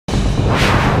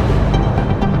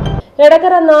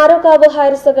Edakkara Narokkavu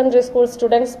higher secondary school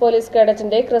students police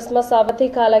കേഡറ്റിന്റെ Christmas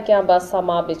അവധിക്കാല camp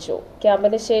സമാപിച്ചു.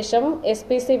 ക്യാമ്പിന് ശേഷം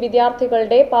SPC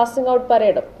വിദ്യാർത്ഥികളുടെ പാസിംഗ് ഔട്ട്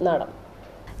പരേഡും നടന്നു.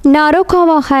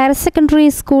 Narokkavu higher secondary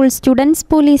school students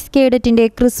police കേഡറ്റിന്റെ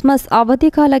Christmas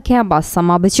അവധിക്കാല ക്യാമ്പ്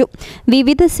സമാപിച്ചു.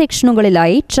 വിവിധ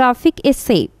സെക്ഷനുകളിലായി ട്രാഫിക്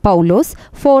SA പൗലോസ്,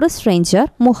 forest ranger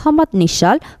Muhammad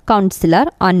Nishal, councillor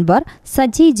Anwar,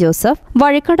 Saji Joseph,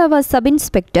 Vazhikkadavu sub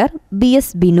inspector BS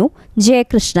Binu,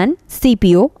 Jayakrishnan,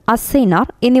 CPO Asainar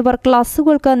എന്നിവർ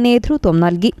ക്ലാസുകൾക്ക് നേതൃത്വം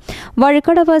നൽകി.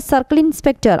 വഴിക്കടവ് സർക്കിൾ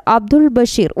ഇൻസ്പെക്ടർ അബ്ദുൾ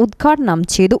ബഷീർ ഉദ്ഘാടനം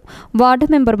ചെയ്തു.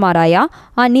 വാർഡ് മെമ്പർമാരായ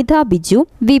Anitha Biju,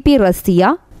 VP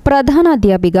Raziya,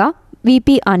 പ്രധാനാധ്യാപിക VP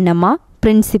Annamma,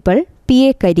 principal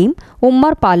PA Kareem,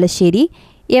 Ummer Palassery,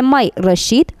 MI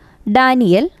Rasheed,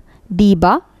 Daniel, Deepa,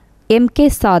 MK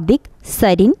Sadiq,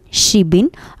 Sarin, Shibin,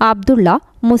 Abdulla,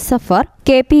 Muzaffar,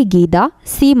 KP Geetha,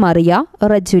 C Mariya,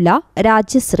 Rajula,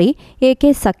 Rajashree,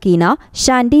 AK Sakeena,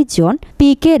 Shandy John,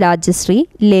 PK Rajashree,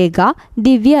 Lekha,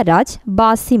 Divyaraj,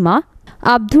 Basima,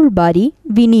 Abdul ബാരി,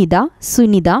 വിനീത,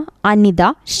 സുനിത, അനിത,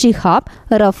 ഷിഹാബ്,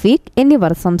 റഫീഖ്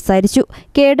എന്നിവർ സംസാരിച്ചു.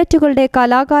 കേഡറ്റുകളുടെ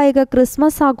കലാകായിക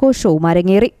ക്രിസ്മസ് ആഘോഷവും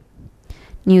അരങ്ങേറി.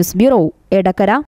 News bureau, Edakkara.